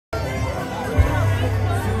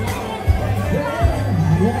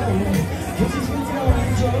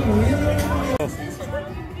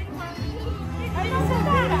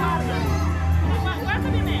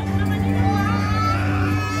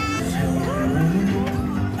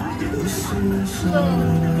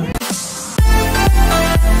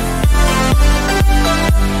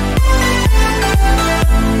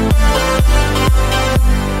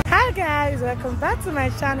Hi guys, welcome back to my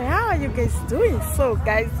channel. How are you guys doing? So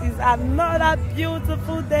guys, it's another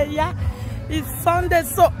beautiful day. Yeah, it's Sunday,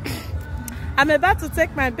 so I'm about to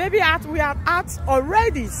take my baby out. We are out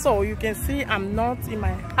already, so you can see I'm not in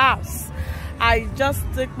my house. I just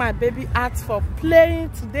take my baby out for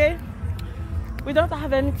playing today. We don't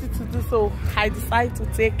have anything to do, so I decided to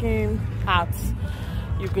take him out.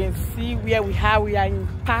 You can see where we are. We are in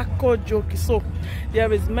Parco Giochi, so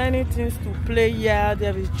there is many things to play here.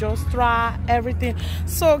 There is just everything.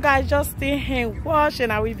 So guys, just stay here and watch,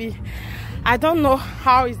 and I don't know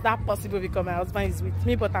how is that possible because my husband is with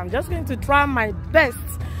me, but I'm just going to try my best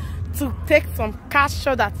to take some cash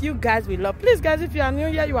show that you guys will love. Please guys, if you are new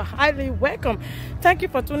here, you are highly welcome. Thank you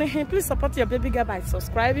for tuning in. Please support your baby girl by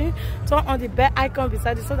subscribing. Turn on the bell icon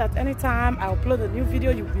beside it so that anytime I upload a new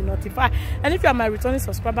video, you'll be notified. And if you are my returning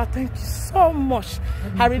subscriber, thank you so much.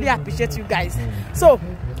 I really appreciate you guys. So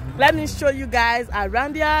let me show you guys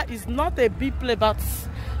around here. It's not a big play, but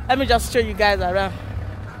let me just show you guys around.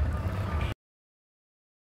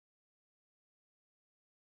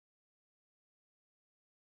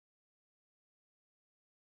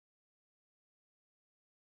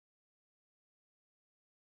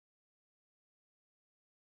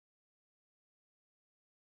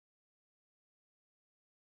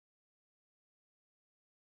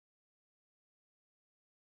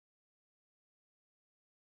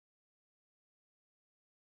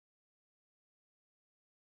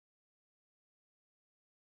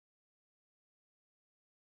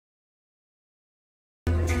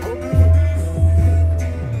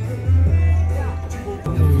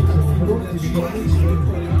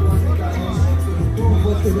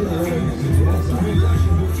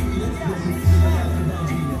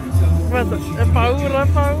 Guarda, è paura,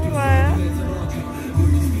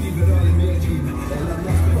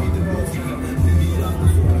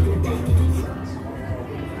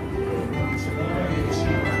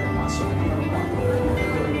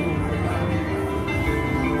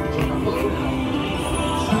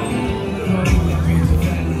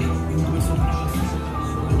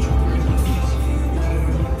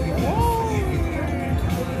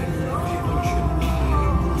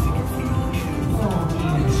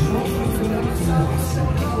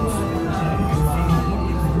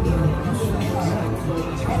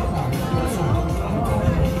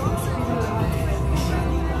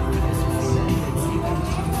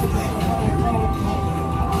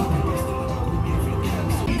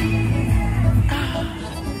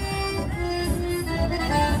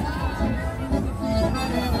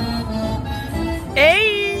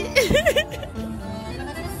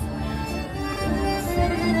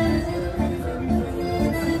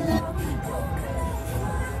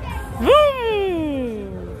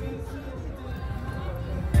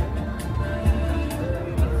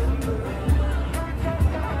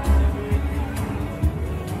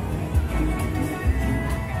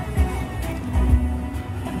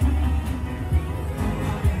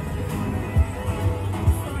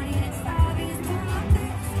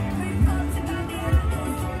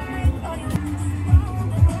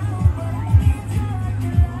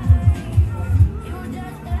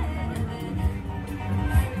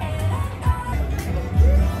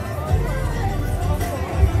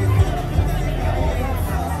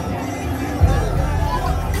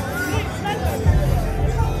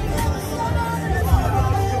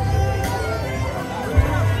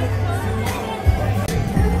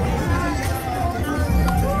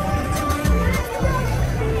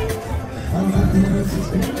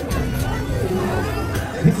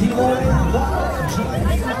 It's